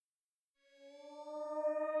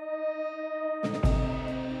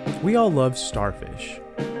We all love starfish.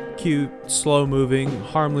 Cute, slow-moving,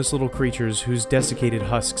 harmless little creatures whose desiccated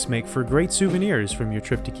husks make for great souvenirs from your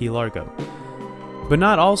trip to Key Largo. But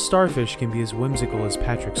not all starfish can be as whimsical as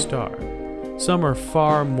Patrick Star. Some are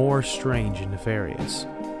far more strange and nefarious.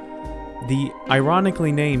 The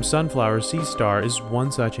ironically named sunflower sea star is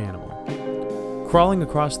one such animal. Crawling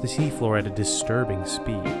across the seafloor at a disturbing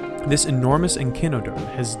speed, this enormous echinoderm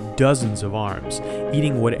has dozens of arms,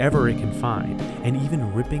 eating whatever it can find, and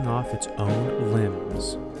even ripping off its own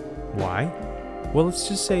limbs. Why? Well, let's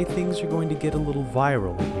just say things are going to get a little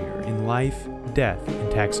viral here in Life, Death,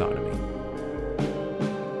 and Taxonomy.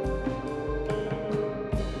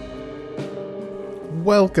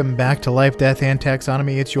 Welcome back to Life, Death, and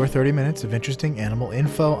Taxonomy. It's your 30 minutes of interesting animal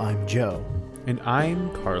info. I'm Joe. And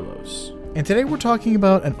I'm Carlos. And today we're talking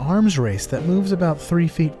about an arms race that moves about 3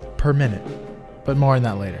 feet per minute. But more on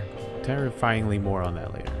that later. Terrifyingly more on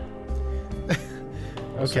that later.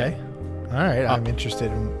 Okay. All right. I'm interested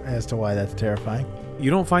as to why that's terrifying. You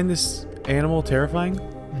don't find this animal terrifying?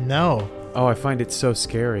 No. Oh, I find it so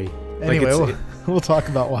scary. Anyway, we'll talk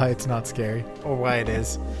about why it's not scary, or why it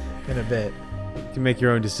is, in a bit. You can make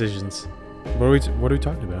your own decisions. What are we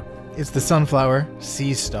talking about? It's the sunflower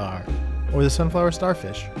sea star, or the sunflower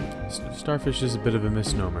starfish. Starfish is a bit of a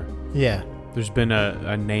misnomer. Yeah. There's been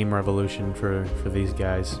a name revolution for these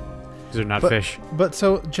guys. Because they're not fish. But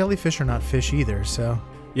so jellyfish are not fish either, so...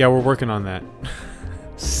 Yeah, we're working on that.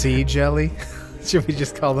 Sea jelly? Should we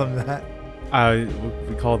just call them that?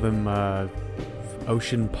 We call them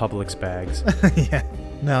ocean Publix bags. Yeah.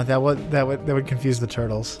 No, that would confuse the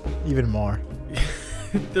turtles even more.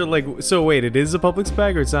 They're like, so wait, it is a Publix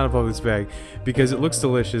bag or it's not a Publix bag? Because it looks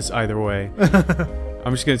delicious either way.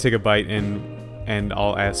 I'm just gonna take a bite and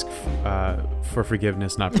I'll ask for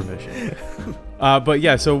forgiveness, not permission. But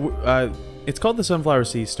yeah, so it's called the sunflower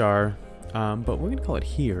sea star, but we're gonna call it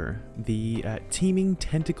here the teeming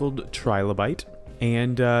tentacled trilobite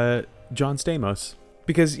and John Stamos,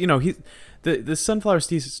 because you know the sunflower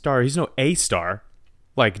sea star. He's no A star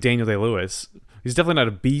like Daniel Day-Lewis. He's definitely not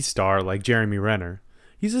a B star like Jeremy Renner.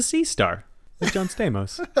 He's a C star like John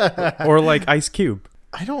Stamos or like Ice Cube.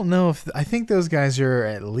 I don't know if I think those guys are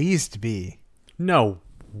at least B. No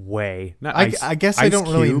way. Not I guess I don't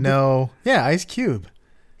Cube? really know. Yeah, Ice Cube.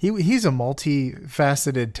 He's a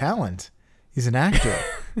multifaceted talent. He's an actor.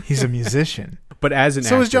 He's a musician. But as an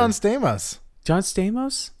actor. So is John Stamos. John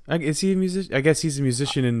Stamos? Is he a musician? I guess he's a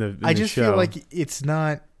musician in the I just show. feel like it's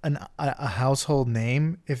not a household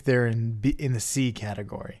name if they're in the C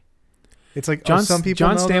category. It's like some people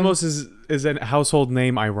John know Stamos them. is a household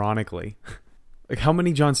name, ironically. Like, how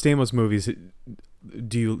many John Stamos movies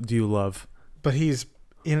do you love? But he's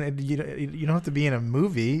in. You don't have to be in a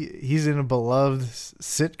movie. He's in a beloved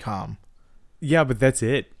sitcom. Yeah, but that's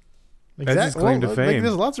it. Exactly. That's his claim to fame. Like,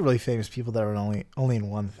 there's lots of really famous people that are only in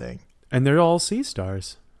one thing. And they're all sea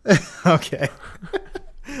stars. Okay.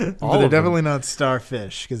 All but they're of them. definitely not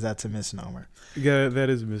starfish, because that's a misnomer. Yeah, that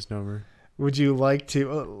is a misnomer. Would you like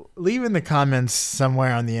to leave in the comments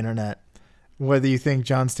somewhere on the internet whether you think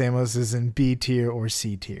John Stamos is in B tier or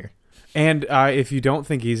C tier? And if you don't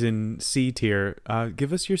think he's in C tier,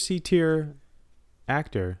 give us your C tier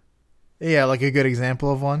actor. Yeah, like a good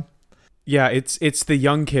example of one. Yeah, it's the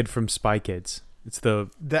young kid from Spy Kids. It's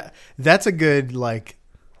that's a good like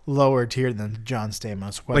lower tier than John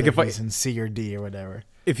Stamos. Whether Like if he's in C or D or whatever.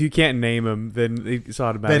 If you can't name him, then it's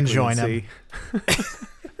automatically Then join in C.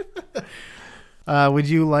 Would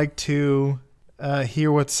you like to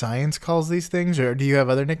hear what science calls these things, or do you have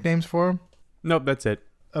other nicknames for them? Nope, that's it.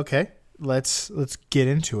 Okay, let's get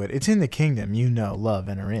into it. It's in the kingdom you know, love,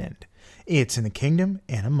 and are in. It's in the kingdom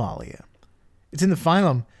Animalia. It's in the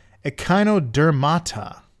phylum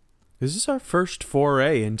Echinodermata. This is our first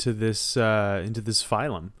foray into this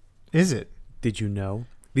phylum. Is it? Did you know?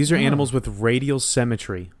 These are animals with radial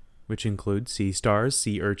symmetry, which include sea stars,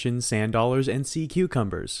 sea urchins, sand dollars, and sea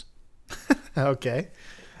cucumbers. Okay.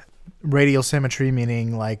 Radial symmetry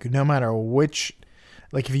meaning like no matter which,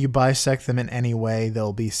 like if you bisect them in any way,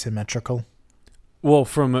 they'll be symmetrical. Well,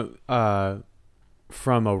 from a I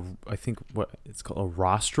think what it's called a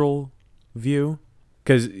rostral view,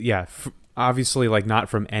 because obviously like not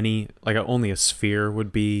from any, like only a sphere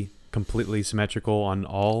would be completely symmetrical on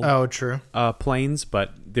all true planes,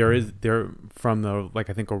 but there from the like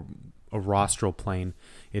I think a rostral plane,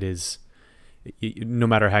 it is no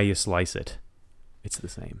matter how you slice it, it's the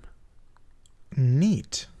same.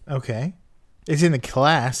 Neat. Okay. It's in the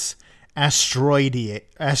class Asteroidae.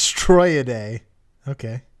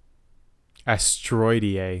 Okay.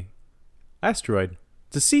 Asteroidae. Asteroid.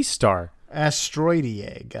 It's a sea star.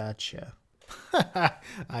 Asteroidae. Gotcha.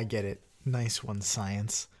 I get it. Nice one,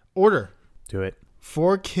 science. Order. Do it.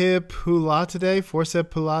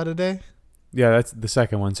 Forcipulatidae. Yeah, that's the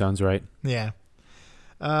second one. Sounds right. Yeah.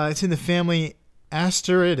 It's in the family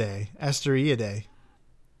Asteridae.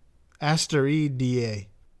 Asteridae.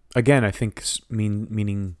 Again, I think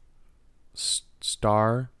meaning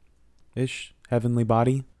star-ish, heavenly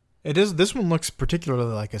body. It is. This one looks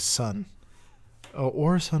particularly like a sun. Oh,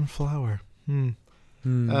 or a sunflower. It's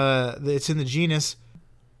in the genus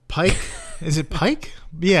Pike. Is it pike?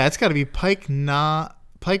 Yeah, it's got to be Pycnopodia.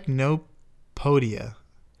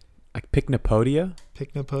 Like Pycnopodia?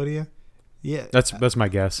 Pycnopodia? Yeah. That's my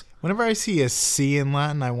guess. Whenever I see a C in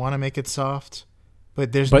Latin, I want to make it soft,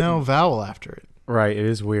 but there's no vowel after it. Right, it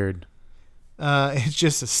is weird. It's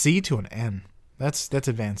just a C to an N. That's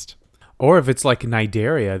advanced. Or if it's like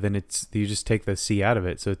Nidaria, then you just take the C out of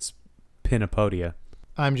it, so it's Pinapodia.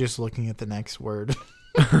 I'm just looking at the next word.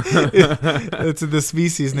 It's the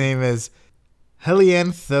species name is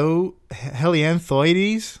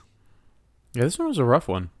Helianthoides. Yeah, this one was a rough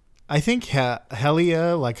one. I think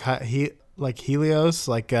Helia, like Helios,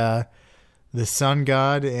 like the sun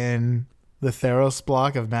god in the Theros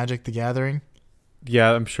block of Magic the Gathering.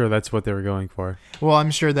 Yeah, I'm sure that's what they were going for. Well,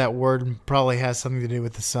 I'm sure that word probably has something to do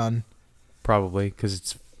with the sun. Probably, because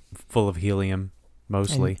it's full of helium,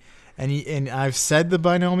 mostly. And I've said the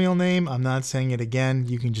binomial name. I'm not saying it again.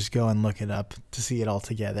 You can just go and look it up to see it all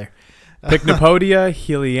together. Pycnopodia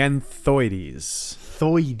helianthoides.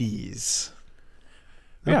 Thoides.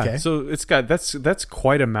 Yeah, Okay. so it's got that's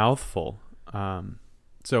quite a mouthful.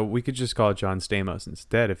 So we could just call it John Stamos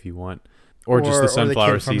instead if you want, or just the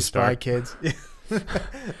Sunflower Sea Star. Spy Kids.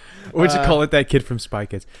 Or would you call it that kid from Spy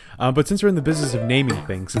Kids? But since we're in the business of naming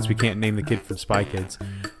things, since we can't name the kid from Spy Kids,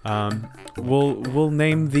 we'll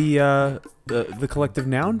name the collective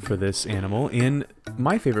noun for this animal in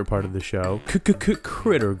my favorite part of the show,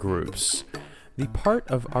 critter groups. The part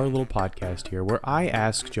of our little podcast here where I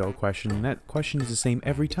ask Joe a question, and that question is the same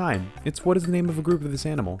every time. It's, what is the name of a group of this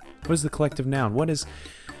animal? What is the collective noun? What is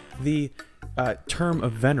the term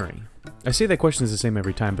of venery? I say that question is the same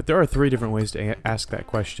every time, but there are 3 different ways to ask that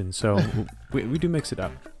question, so we do mix it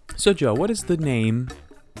up. So, Joe, what is the name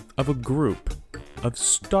of a group of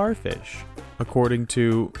starfish, according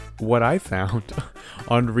to what I found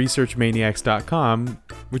on researchmaniacs.com,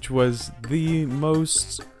 which was the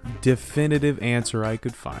most definitive answer I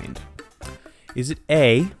could find? Is it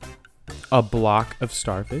A, a block of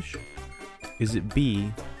starfish? Is it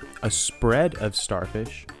B, a spread of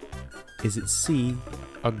starfish? Is it C,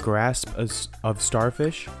 a grasp of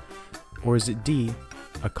starfish? Or is it D,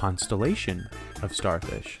 a constellation of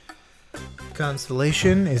starfish?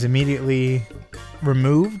 Constellation is immediately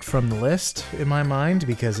removed from the list in my mind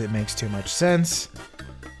because it makes too much sense.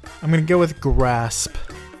 I'm going to go with grasp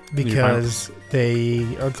because they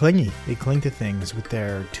are clingy. They cling to things with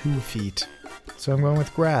their 2 feet. So I'm going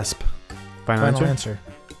with grasp. Final answer.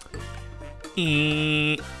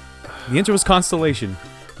 The answer was constellation.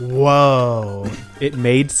 Whoa. It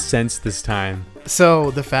made sense this time.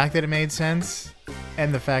 So the fact that it made sense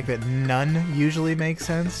and the fact that none usually make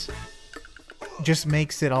sense just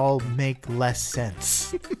makes it all make less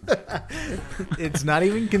sense. It's not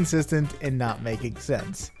even consistent and not making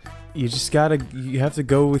sense. You have to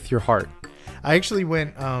go with your heart. I actually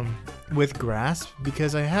went with grasp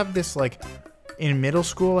because I have this, like, in middle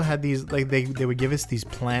school I had these, like, they would give us these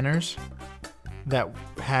planners that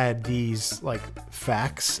had these, like,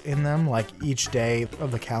 facts in them. Like, each day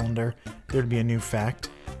of the calendar there'd be a new fact,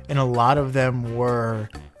 and a lot of them were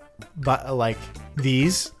like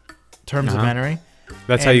these terms of venery.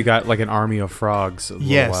 That's how you got like an army of frogs a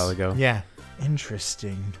little while ago. Yeah.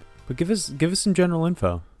 Interesting. But give us some general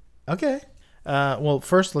info. Okay. Well,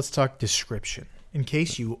 first let's talk description, in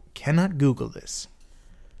case you cannot Google this.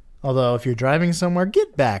 Although if you're driving somewhere,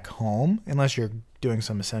 get back home unless you're doing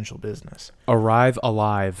some essential business. Arrive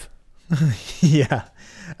alive. Yeah.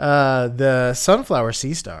 The sunflower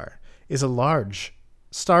sea star is a large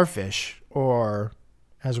starfish, or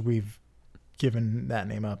as we've given that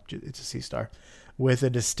name up, it's a sea star, with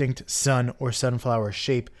a distinct sun or sunflower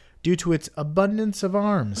shape due to its abundance of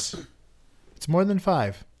arms. It's more than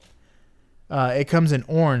 5. It comes in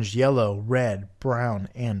orange, yellow, red, brown,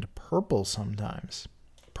 and purple sometimes.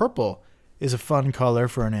 Purple is a fun color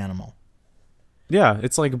for an animal. Yeah,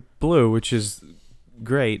 it's like blue, which is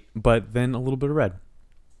great, but then a little bit of red.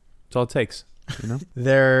 That's all it takes, you know?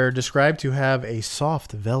 They're described to have a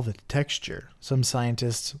soft velvet texture. Some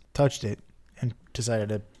scientists touched it and decided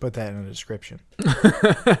to put that in a description.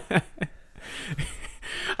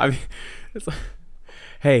 I mean, it's like,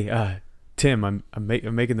 hey, Tim, I'm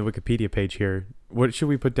making the Wikipedia page here. What should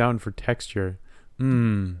we put down for texture?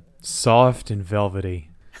 Soft and velvety.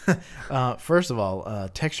 First of all,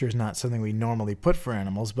 texture is not something we normally put for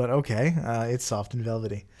animals, but okay, it's soft and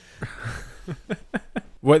velvety.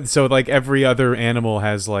 What? So like every other animal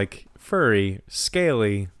has like furry,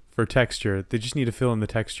 scaly for texture. They just need to fill in the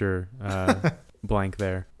texture blank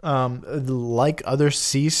there. Like other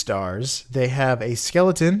sea stars, they have a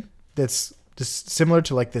skeleton that's just similar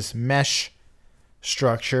to like this mesh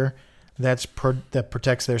structure that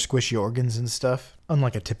protects their squishy organs and stuff.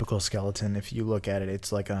 Unlike a typical skeleton, if you look at it,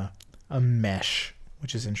 it's like a mesh,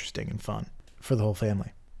 which is interesting and fun for the whole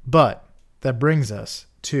family. But that brings us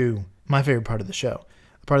to my favorite part of the show.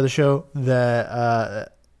 The part of the show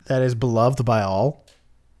that is beloved by all,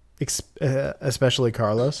 especially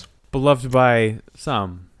Carlos. Beloved by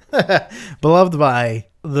some. Beloved by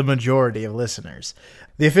the majority of listeners.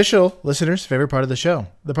 The official listener's favorite part of the show.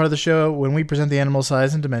 The part of the show when we present the animal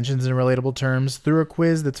size and dimensions in relatable terms through a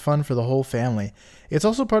quiz that's fun for the whole family. It's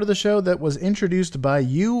also part of the show that is introduced by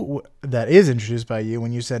you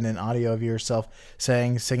when you send an audio of yourself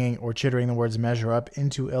saying, singing, or chittering the words measure up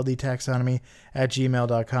into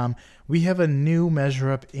ldtaxonomy@gmail.com. We have a new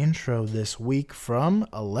measure up intro this week from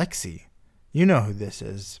Alexi. You know who this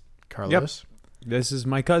is, Carlos. Yep. This is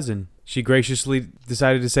my cousin. She graciously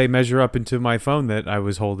decided to say measure up into my phone that I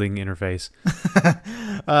was holding interface.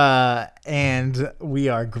 And we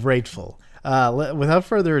are grateful. Without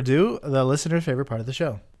further ado, the listener's favorite part of the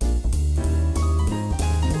show.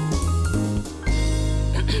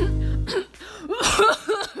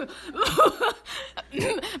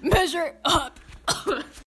 Measure up.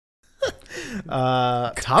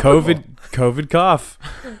 COVID cough.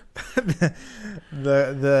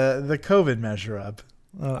 the COVID measure up.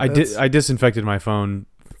 I disinfected my phone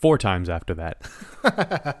 4 times after that.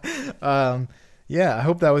 Yeah, I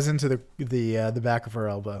hope that was into the back of her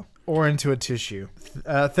elbow or into a tissue.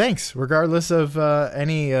 Thanks. Regardless of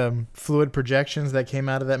any fluid projections that came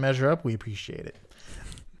out of that measure up, we appreciate it.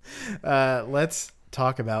 Let's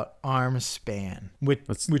talk about arm span, which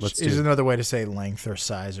is another way to say length or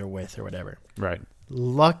size or width or whatever. Right.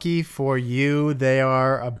 Lucky for you, they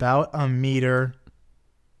are about a meter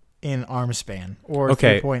in arm span, or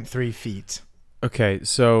 3.3 feet. Okay,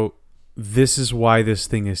 so this is why this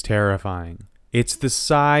thing is terrifying. It's the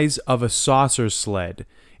size of a saucer sled.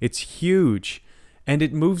 It's huge, and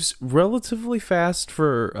it moves relatively fast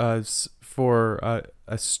for a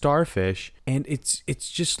starfish. And it's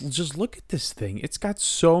just look at this thing. It's got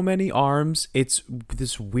so many arms. It's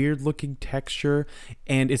this weird looking texture,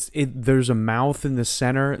 and there's a mouth in the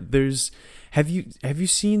center. Have you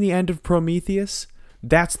seen the end of Prometheus?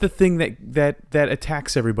 That's the thing that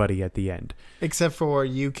attacks everybody at the end. Except for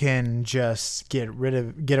you can just get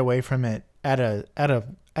away from it at a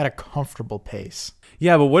comfortable pace.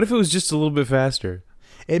 Yeah, but what if it was just a little bit faster?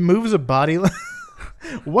 It moves a body.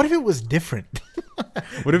 What if it was different?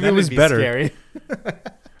 What if it was better? Scary.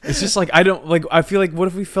 It's just like I feel like what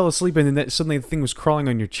if we fell asleep and then suddenly the thing was crawling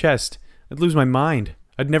on your chest? I'd lose my mind.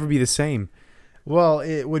 I'd never be the same. Well,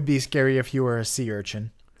 it would be scary if you were a sea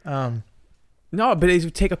urchin. No, but it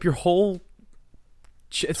would take up your whole.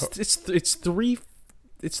 It's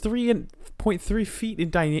 3.3 feet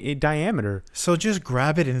in diameter. So just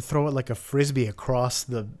grab it and throw it like a frisbee across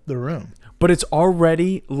the room. But it's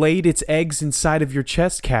already laid its eggs inside of your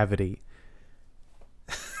chest cavity.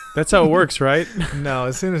 That's how it works, right? No,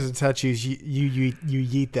 as soon as it touches you, you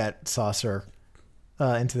yeet that saucer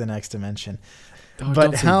into the next dimension. Oh,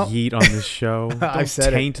 but don't say yeet on this show. I've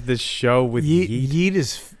said taint this show with yeet.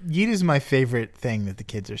 Yeet is my favorite thing that the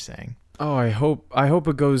kids are saying. Oh, I hope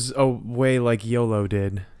it goes away like YOLO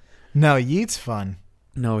did. No, yeet's fun.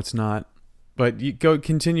 No, it's not. But you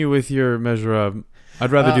continue with your measure up.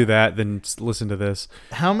 I'd rather do that than listen to this.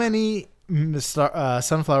 How many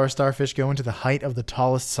sunflower starfish go into the height of the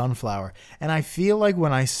tallest sunflower? And I feel like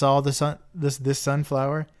when I saw this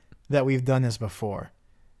sunflower that we've done this before.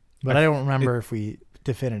 But I don't remember if we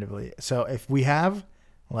definitively. So if we have,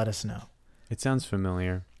 let us know. It sounds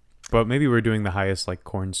familiar. But maybe we're doing the highest like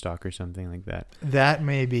cornstalk or something like that. That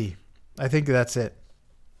may be. I think that's it.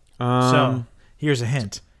 So here's a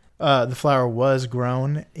hint. The flower was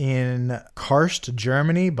grown in Karst,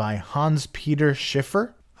 Germany by Hans-Peter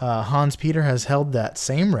Schiffer. Hans-Peter has held that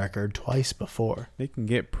same record twice before. They can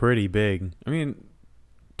get pretty big. I mean,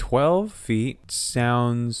 12 feet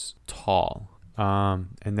sounds tall.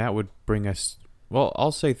 And that would bring us, well,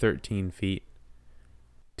 I'll say 13 feet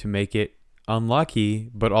to make it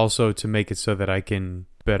unlucky, but also to make it so that I can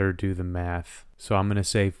better do the math. So I'm going to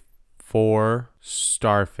say 4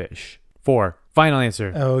 starfish. 4. Final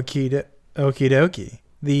answer. Okie dokie.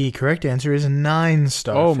 The correct answer is 9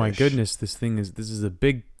 starfish. Oh my goodness, this is a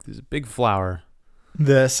big flower.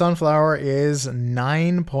 The sunflower is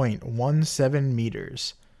 9.17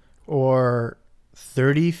 meters, or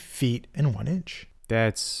 30 feet and 1 inch.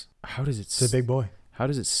 That's how does it? It's a big boy. How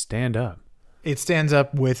does it stand up? It stands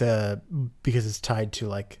up because it's tied to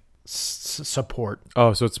like support.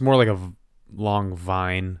 Oh, so it's more like a long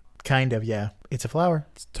vine. Kind of, yeah. It's a flower.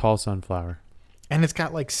 It's a tall sunflower. And it's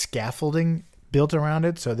got like scaffolding built around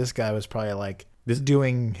it. So this guy was probably like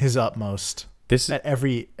doing his utmost at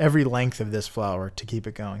every length of this flower to keep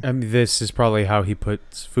it going. I mean, this is probably how he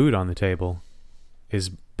puts food on the table, is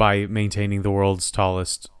by maintaining the world's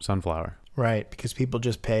tallest sunflower. Right, because people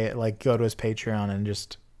just go to his Patreon and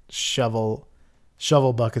just shovel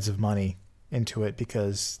buckets of money into it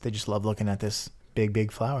because they just love looking at this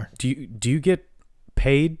big flower. Do you get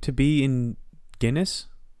paid to be in Guinness?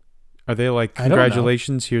 Are they like,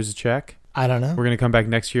 congratulations, here's a check? I don't know. We're going to come back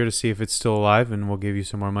next year to see if it's still alive and we'll give you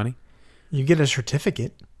some more money. You get a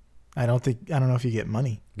certificate. I don't know if you get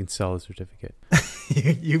money. You can sell a certificate.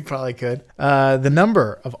 You probably could. The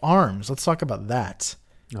number of arms. Let's talk about that.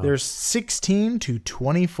 Oh. There's 16 to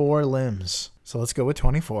 24 limbs. So let's go with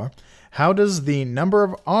 24. How does the number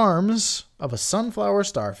of arms of a sunflower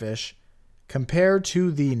starfish compare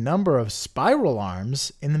to the number of spiral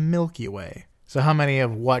arms in the Milky Way? So how many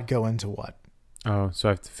of what go into what? Oh, so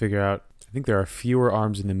I have to figure out. I think there are fewer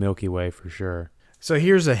arms in the Milky Way for sure. So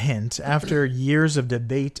here's a hint. After years of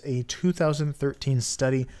debate, a 2013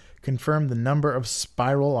 study confirmed the number of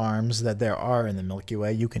spiral arms that there are in the Milky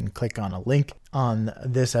Way. You can click on a link on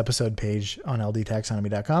this episode page on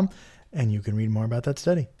ldtaxonomy.com, and you can read more about that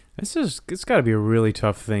study. It's got to be a really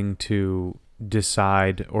tough thing to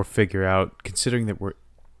decide or figure out, considering that we're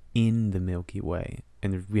in the Milky Way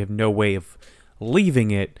and we have no way of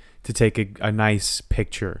leaving it to take a nice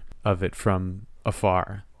picture of it from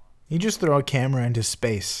afar. You just throw a camera into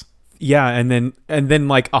space. Yeah, and then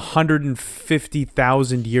like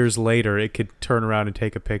 150,000 years later, it could turn around and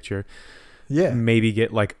take a picture. Yeah. Maybe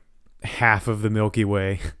get like half of the Milky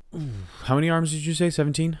Way. How many arms did you say?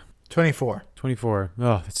 17? 24. 24.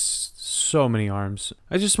 Oh, that's so many arms.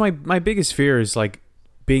 My biggest fear is like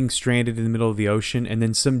being stranded in the middle of the ocean and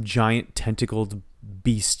then some giant tentacled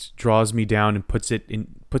beast draws me down and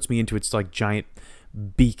puts me into its like giant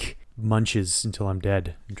beak, munches until I'm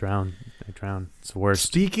dead. I drown. It's the worst.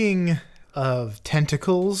 Speaking of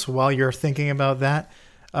tentacles, while you're thinking about that,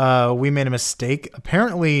 we made a mistake.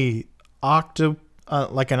 Apparently,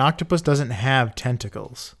 like an octopus doesn't have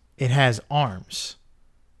tentacles. It has arms.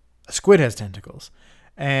 A squid has tentacles.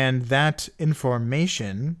 And that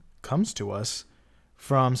information comes to us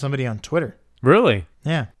from somebody on Twitter. Really?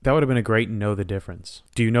 Yeah. That would have been a great know the difference.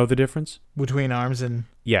 Do you know the difference? Between arms and...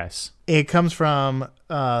 Yes. It comes from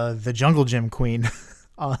the Jungle Gym Queen.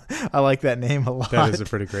 I like that name a lot. That is a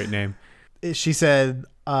pretty great name. She said,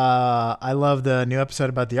 I love the new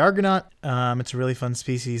episode about the Argonaut. It's a really fun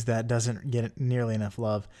species that doesn't get nearly enough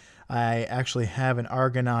love. I actually have an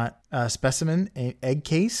Argonaut specimen egg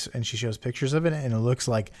case, and she shows pictures of it, and it looks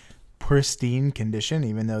like pristine condition,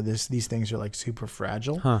 even though these things are like super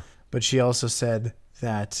fragile. Huh. But she also said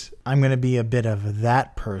that I'm going to be a bit of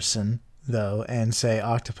that person, though, and say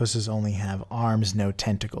octopuses only have arms, no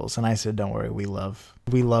tentacles. And I said, don't worry, we love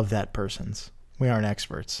that persons. We aren't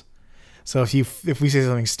experts. So if we say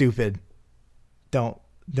something stupid, don't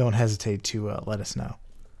hesitate to let us know.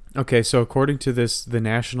 Okay, so according to the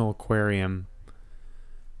National Aquarium,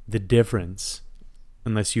 the difference,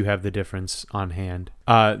 unless you have the difference on hand,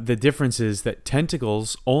 the difference is that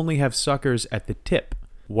tentacles only have suckers at the tip,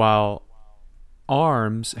 while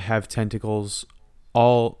arms have tentacles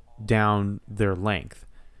all down their length.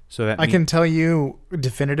 So that I can tell you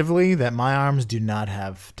definitively that my arms do not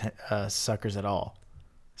have suckers at all.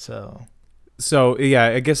 So yeah,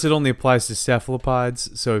 I guess it only applies to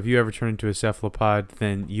cephalopods. So if you ever turn into a cephalopod,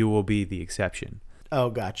 then you will be the exception. Oh,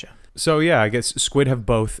 gotcha. So yeah, I guess squid have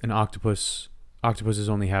both, and octopuses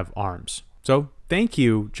only have arms. So thank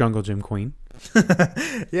you, Jungle Gym Queen.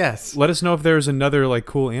 Yes. Let us know if there's another like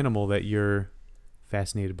cool animal that you're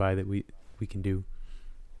fascinated by that we can do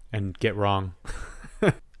and get wrong.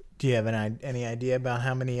 Do you have any idea about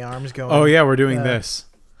how many arms go? Oh yeah, we're doing this.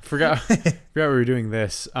 Forgot we were doing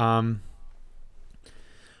this. I'm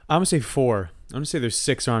gonna say 4. I'm gonna say there's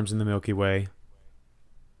 6 arms in the Milky Way.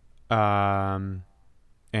 And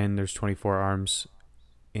there's 24 arms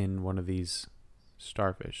in one of these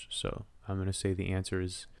starfish. So I'm gonna say the answer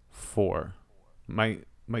is 4. My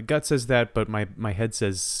gut says that, but my head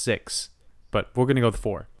says 6. But we're gonna go with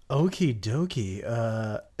 4. Okie dokie.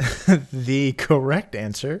 The correct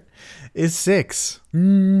answer is 6.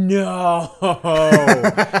 No.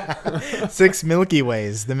 6 Milky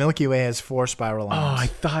Ways. The Milky Way has 4 spiral Oh, arms. I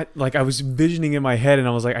thought, like, I was envisioning in my head, and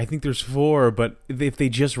I was like, I think there's 4, but if they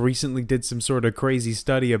just recently did some sort of crazy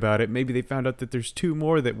study about it, maybe they found out that there's 2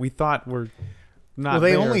 more that we thought were not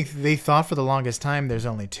They thought for the longest time there's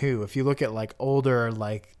only 2. If you look at like older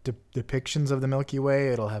like depictions of the Milky Way,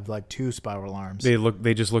 it'll have like 2 spiral arms.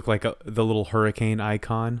 They just look like the little hurricane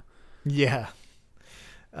icon. Yeah.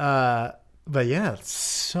 But yeah, it's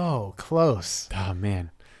so close. Oh,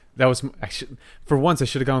 man. That was, for once, I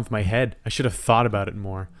should have gone with my head. I should have thought about it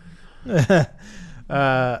more.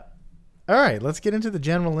 All right, let's get into the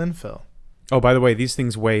general info. Oh, by the way, these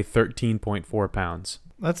things weigh 13.4 pounds.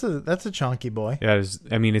 That's a chunky boy. Yeah, it's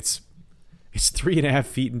 3.5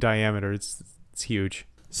 feet in diameter. It's huge.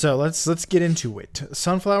 So let's get into it.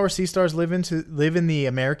 Sunflower sea stars live in the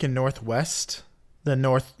American Northwest. The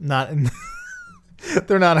North, not in.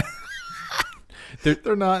 They're not.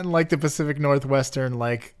 They're not in like the Pacific Northwestern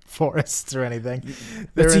like forests or anything.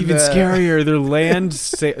 That's even scarier. They're land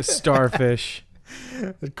starfish.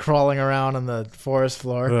 Crawling around on the forest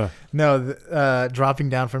floor. Ugh. No, dropping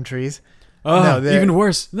down from trees. Oh, No, even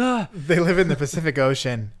worse. Ah. They live in the Pacific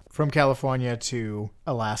Ocean from California to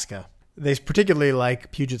Alaska. They particularly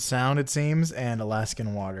like Puget Sound, it seems, and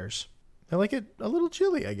Alaskan waters. They like it a little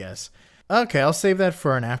chilly, I guess. Okay, I'll save that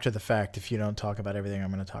for an after the fact if you don't talk about everything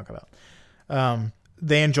I'm going to talk about.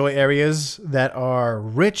 They enjoy areas that are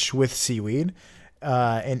rich with seaweed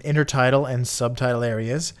in intertidal and subtidal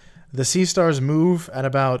areas. The sea stars move at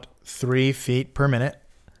about 3 feet per minute.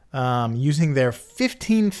 Using their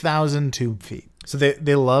 15,000 tube feet. So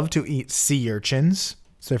they love to eat sea urchins.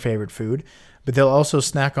 It's their favorite food. But they'll also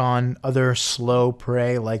snack on other slow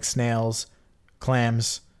prey like snails,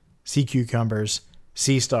 clams, sea cucumbers,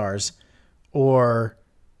 sea stars, or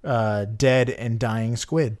dead and dying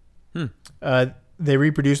squid. They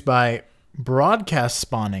reproduce by broadcast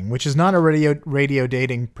spawning, which is not a radio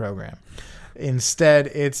dating program. Instead,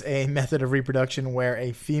 it's a method of reproduction where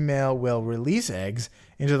a female will release eggs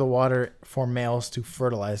into the water for males to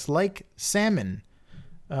fertilize, like salmon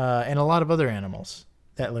and a lot of other animals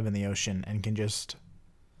that live in the ocean and can just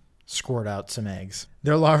squirt out some eggs.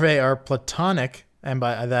 Their larvae are platonic, and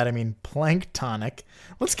by that I mean planktonic.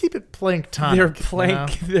 Let's keep it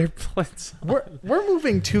planktonic. They're planks. We're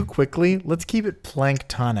moving too quickly. Let's keep it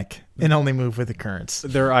planktonic and only move with the currents.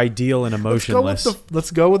 They're ideal and emotionless.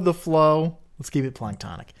 Let's go with the flow. Let's keep it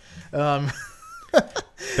planktonic.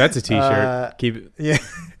 That's a t-shirt. Keep it. Yeah.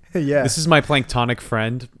 Yeah. This is my planktonic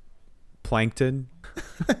friend, Plankton.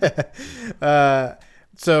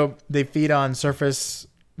 So they feed on surface.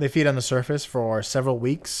 They feed on the surface for several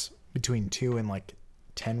weeks, between 2 and like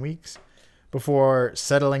 10 weeks, before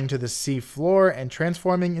settling to the sea floor and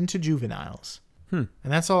transforming into juveniles. And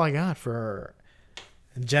that's all I got for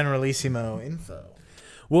generalissimo info.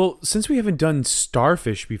 Well, since we haven't done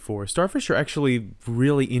starfish before, starfish are actually a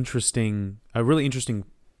really interesting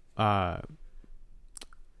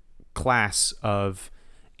class of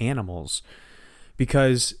animals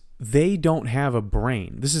because they don't have a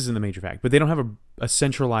brain. This isn't the major fact, but they don't have a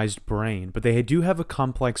centralized brain, but they do have a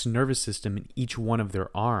complex nervous system in each one of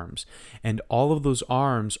their arms. And all of those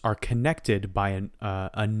arms are connected by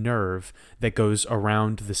a nerve that goes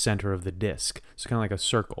around the center of the disc. So kind of like a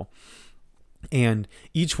circle. And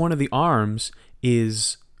each one of the arms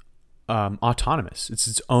is autonomous. It's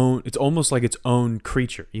its own. It's almost like its own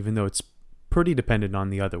creature, even though it's pretty dependent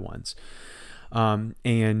on the other ones.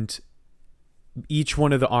 And each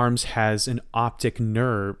one of the arms has an optic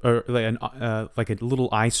nerve, or like a little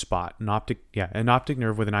eye spot, an optic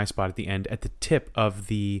nerve with an eye spot at the end, at the tip of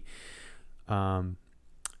the arm,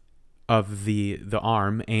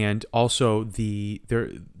 and also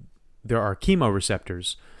there are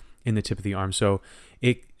chemoreceptors in the tip of the arm. So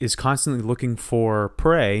it is constantly looking for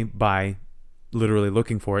prey by literally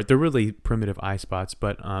looking for it. They're really primitive eye spots,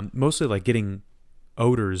 but mostly like getting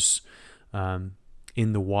odors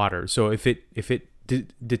in the water. So if it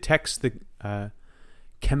detects the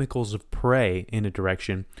chemicals of prey in a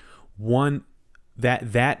direction,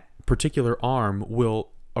 that particular arm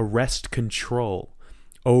will arrest control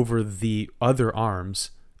over the other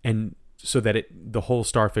arms, and so that the whole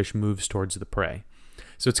starfish moves towards the prey.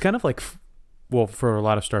 So it's kind of like, well, for a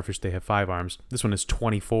lot of starfish, they have 5 arms. This one is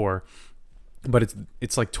 24, but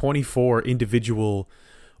it's like 24 individual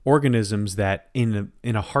organisms that in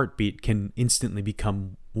a heartbeat can instantly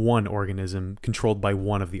become one organism controlled by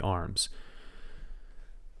one of the arms.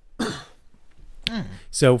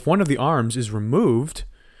 So if one of the arms is removed,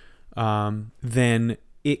 then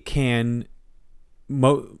it can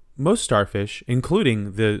most starfish,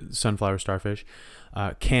 including the sunflower starfish,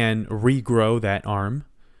 can regrow that arm,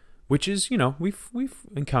 which is, we've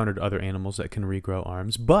encountered other animals that can regrow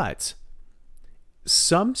arms, but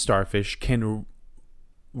some starfish can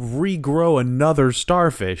regrow another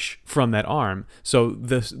starfish from that arm. So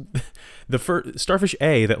the first starfish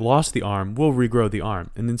A that lost the arm will regrow the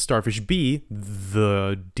arm, and then starfish B,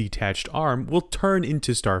 the detached arm, will turn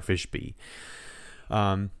into starfish B.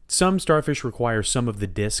 Some starfish require some of the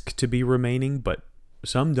disc to be remaining, but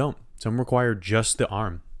some don't. Some require just the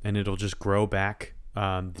arm, and it'll just grow back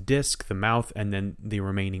the disc, the mouth, and then the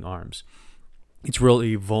remaining arms. It's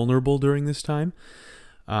really vulnerable during this time.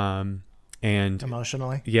 And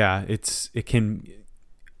emotionally, yeah, you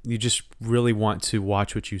just really want to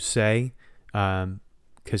watch what you say,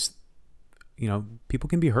 because people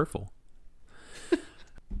can be hurtful.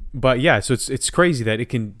 But yeah, so it's crazy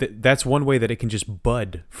that that's one way that it can just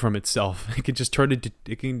bud from itself. It can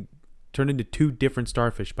turn into two different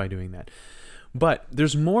starfish by doing that. But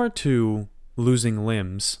there's more to losing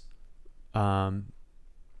limbs than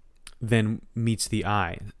meets the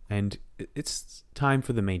eye, and it's time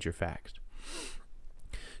for the major fact.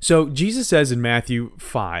 So Jesus says in Matthew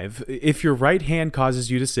 5, if your right hand causes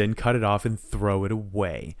you to sin, cut it off and throw it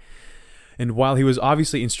away. And while he was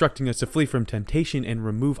obviously instructing us to flee from temptation and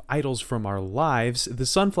remove idols from our lives, the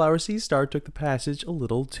sunflower sea star took the passage a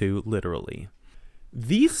little too literally.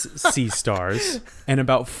 These sea stars and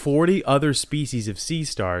about 40 other species of sea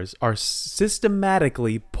stars are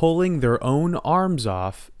systematically pulling their own arms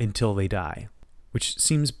off until they die, which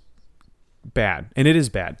seems bad, and it is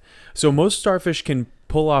bad. So most starfish can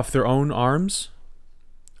pull off their own arms,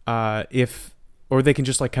 or they can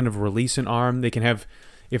just kind of release an arm. They can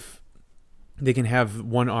have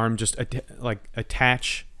one arm just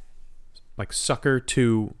attach, sucker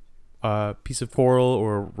to a piece of coral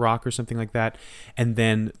or a rock or something like that, and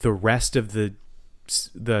then the rest of the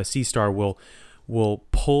sea star will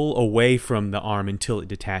pull away from the arm until it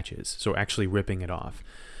detaches, so actually ripping it off.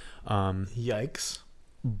 Yikes.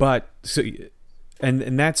 But so,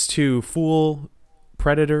 and that's to fool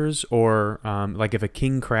predators, or if a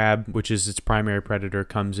king crab, which is its primary predator,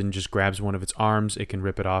 comes and just grabs one of its arms, it can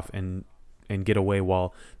rip it off and get away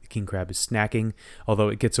while the king crab is snacking. Although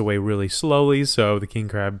it gets away really slowly, so the king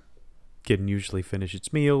crab can usually finish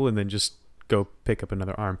its meal and then just go pick up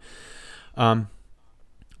another arm.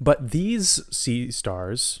 But these sea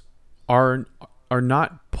stars are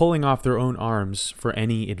not pulling off their own arms for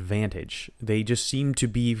any advantage. They just seem to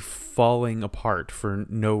be falling apart for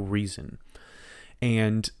no reason.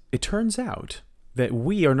 And it turns out that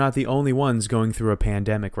we are not the only ones going through a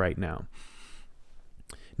pandemic right now.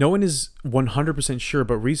 No one is 100% sure,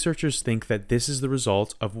 but researchers think that this is the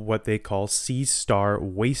result of what they call sea star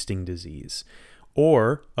wasting disease,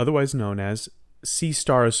 or otherwise known as sea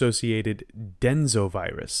star associated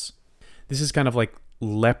densovirus. This is kind of like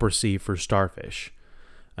leprosy for starfish,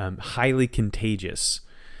 highly contagious.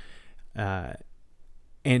 And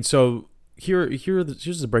so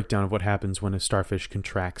here's the breakdown of what happens when a starfish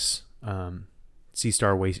contracts sea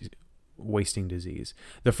star wasting disease.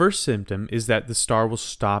 The first symptom is that the star will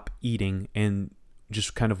stop eating and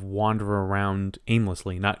just kind of wander around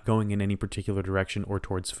aimlessly, not going in any particular direction or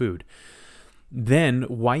towards food. Then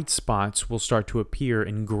white spots will start to appear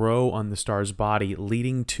and grow on the star's body,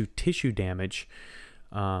 leading to tissue damage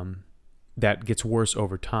that gets worse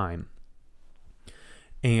over time.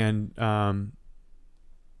 And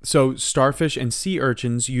so starfish and sea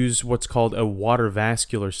urchins use what's called a water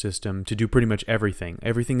vascular system to do pretty much everything.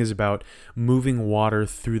 Everything is about moving water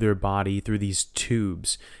through their body, through these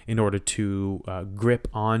tubes, in order to grip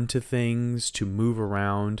onto things, to move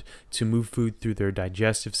around, to move food through their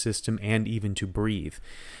digestive system, and even to breathe.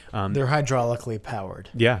 They're hydraulically powered.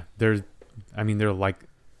 Yeah, they're like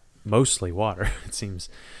mostly water, it seems.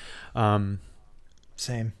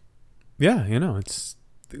 Same. Yeah,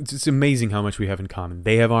 it's amazing how much we have in common.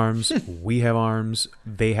 They have arms, we have arms.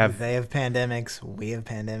 They have pandemics, we have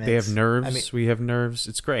pandemics. They have nerves, we have nerves.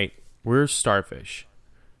 It's great. We're starfish.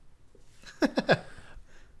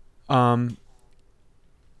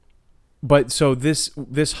 But so this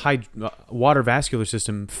water vascular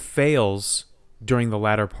system fails during the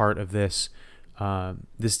latter part of this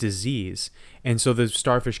disease, and so the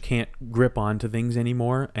starfish can't grip onto things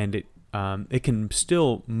anymore, and it can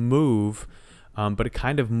still move. But it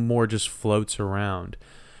kind of more just floats around,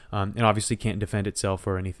 and obviously can't defend itself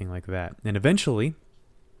or anything like that. And eventually,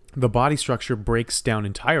 the body structure breaks down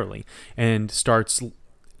entirely and starts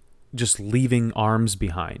just leaving arms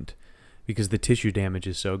behind because the tissue damage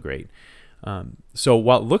is so great. So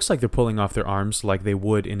while it looks like they're pulling off their arms like they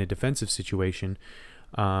would in a defensive situation,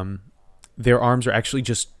 their arms are actually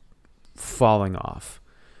just falling off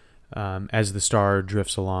as the star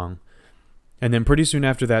drifts along. And then pretty soon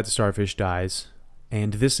after that, the starfish dies.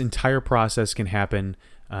 And this entire process can happen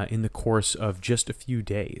in the course of just a few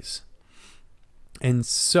days. And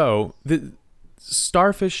so the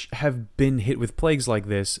starfish have been hit with plagues like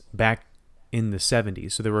this back in the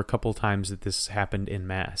 70s. So there were a couple times that this happened en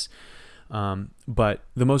masse. But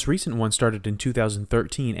the most recent one started in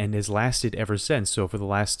 2013 and has lasted ever since. So for the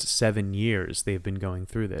last 7 years, they've been going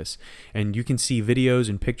through this. And you can see videos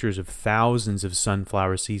and pictures of thousands of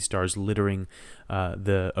sunflower sea stars littering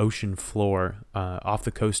the ocean floor off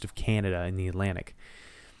the coast of Canada in the Atlantic.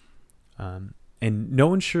 And no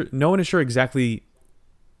one is sure exactly.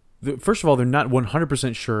 First of all, they're not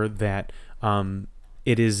 100% sure that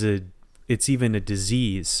it's even a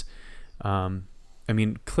disease. I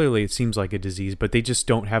mean, clearly it seems like a disease, but they just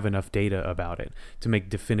don't have enough data about it to make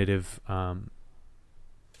definitive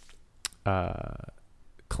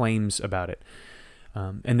claims about it.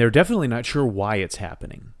 And they're definitely not sure why it's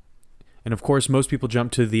happening. And of course, most people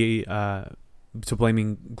jump to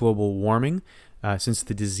blaming global warming, since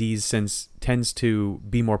the disease tends to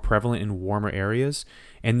be more prevalent in warmer areas.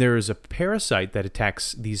 And there is a parasite that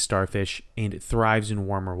attacks these starfish, and it thrives in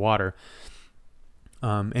warmer water.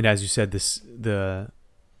 And as you said, the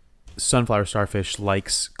sunflower starfish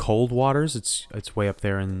likes cold waters. It's way up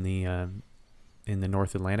there in the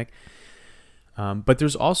North Atlantic. But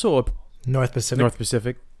there's also a North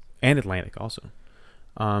Pacific and Atlantic also.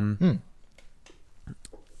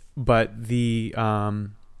 But the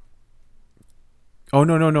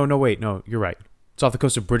wait, you're right. It's off the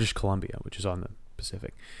coast of British Columbia, which is on the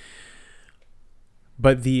Pacific.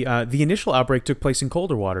 But the initial outbreak took place in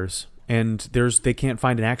colder waters. And they can't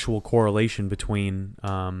find an actual correlation between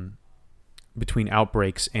outbreaks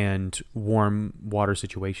and warm water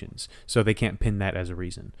situations, so they can't pin that as a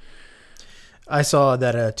reason. I saw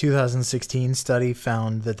that a 2016 study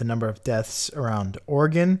found that the number of deaths around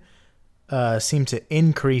Oregon seemed to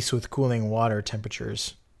increase with cooling water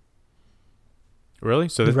temperatures. Really?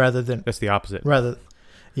 So that's the opposite.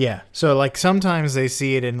 Yeah. So like sometimes they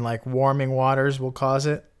see it in like warming waters will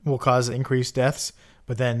cause increased deaths.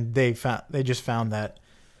 But then they just found that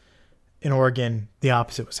in Oregon, the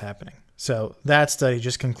opposite was happening. So that study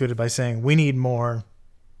just concluded by saying we need more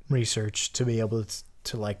research to be able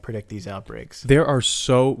to like predict these outbreaks.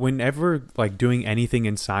 Whenever like doing anything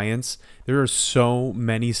in science, there are so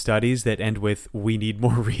many studies that end with we need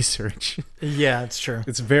more research. Yeah, it's true.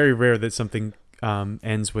 It's very rare that something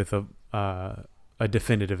ends with a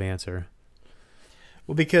definitive answer.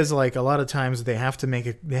 Well, because like a lot of times they have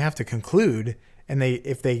to conclude. And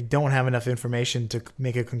if they don't have enough information to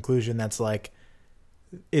make a conclusion that's like,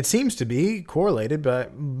 it seems to be correlated,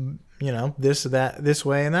 but this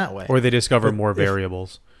way and that way, or they discover more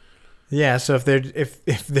variables. Yeah, so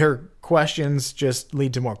if their questions just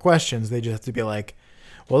lead to more questions, they just have to be like,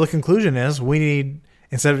 well, the conclusion is we need,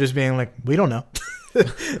 instead of just being like we don't know,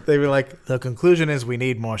 they be like the conclusion is we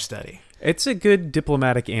need more study. It's a good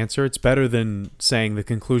diplomatic answer. It's better than saying the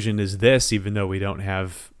conclusion is this, even though we don't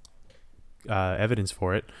have evidence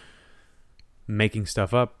for it, making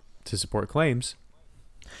stuff up to support claims.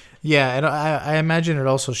 Yeah, and I imagine it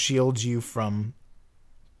also shields you from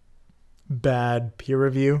bad peer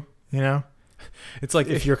review. It's like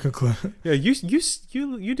if you're concluding. Yeah,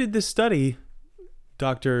 you did this study,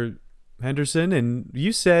 Dr. Henderson, and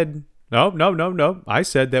you said no. I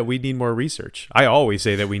said that we need more research. I always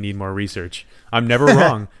say that we need more research. I'm never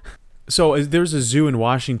wrong. So there's a zoo in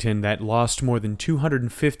Washington that lost more than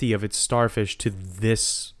 250 of its starfish to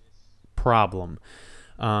this problem.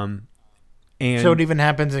 And so it even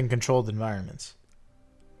happens in controlled environments.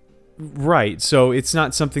 Right. So it's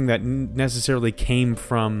not something that necessarily came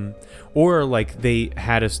from, or like they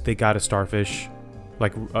got a starfish,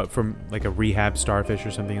 like from like a rehab starfish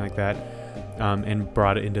or something like that, and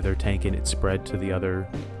brought it into their tank and it spread to the other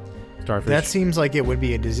starfish. That seems like it would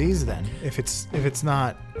be a disease then, if it's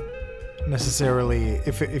not necessarily,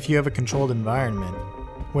 if you have a controlled environment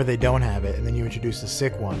where they don't have it and then you introduce a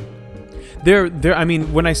sick one. I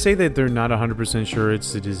mean, when I say that they're not 100% sure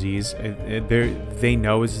it's a disease, they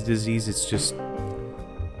know it's a disease. It's just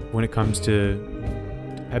when it comes to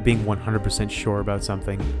being 100% sure about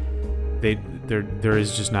something, there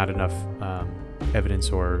is just not enough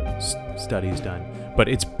evidence or studies done. But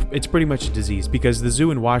it's pretty much a disease because the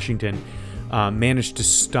zoo in Washington managed to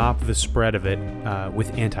stop the spread of it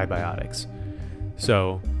with antibiotics.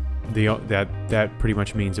 So that pretty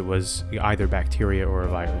much means it was either bacteria or a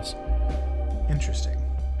virus. Interesting.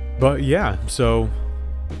 But yeah, so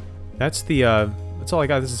that's all I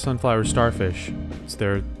got. This is sunflower starfish.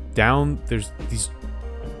 There's these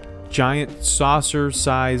giant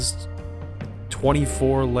saucer-sized,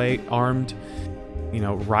 24-leg armed,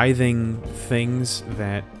 writhing things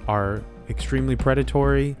that are extremely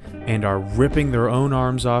predatory and are ripping their own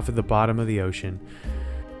arms off at the bottom of the ocean.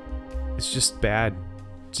 It's just bad.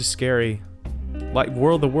 It's just scary.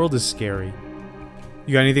 The world is scary.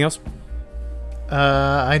 You got anything else?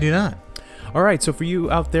 I do not. All right, so for you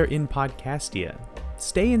out there in Podcastia,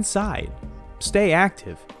 stay inside, stay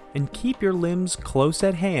active, and keep your limbs close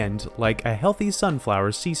at hand like a healthy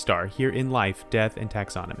sunflower sea star here in Life, Death, and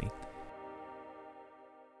Taxonomy.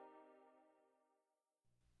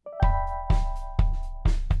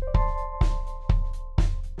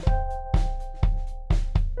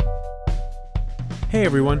 Hey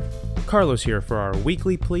everyone, Carlos here for our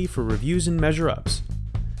weekly plea for reviews and measure-ups.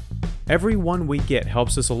 Every one we get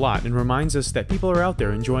helps us a lot and reminds us that people are out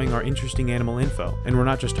there enjoying our interesting animal info, and we're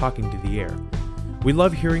not just talking to the air. We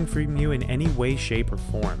love hearing from you in any way, shape, or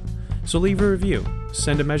form. So leave a review,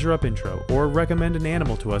 send a measure-up intro, or recommend an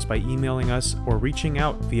animal to us by emailing us or reaching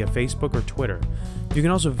out via Facebook or Twitter. You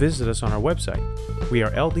can also visit us on our website. We are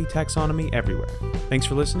LD Taxonomy everywhere. Thanks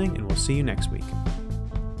for listening, and we'll see you next week.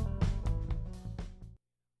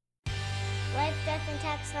 Life, Death, and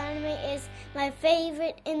Taxonomy is my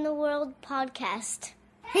favorite in the world podcast.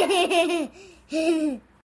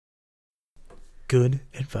 Good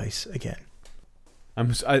advice again.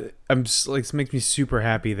 It makes me super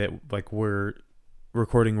happy that we're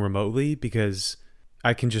recording remotely because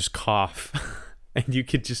I can just cough and you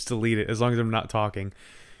could just delete it as long as I'm not talking.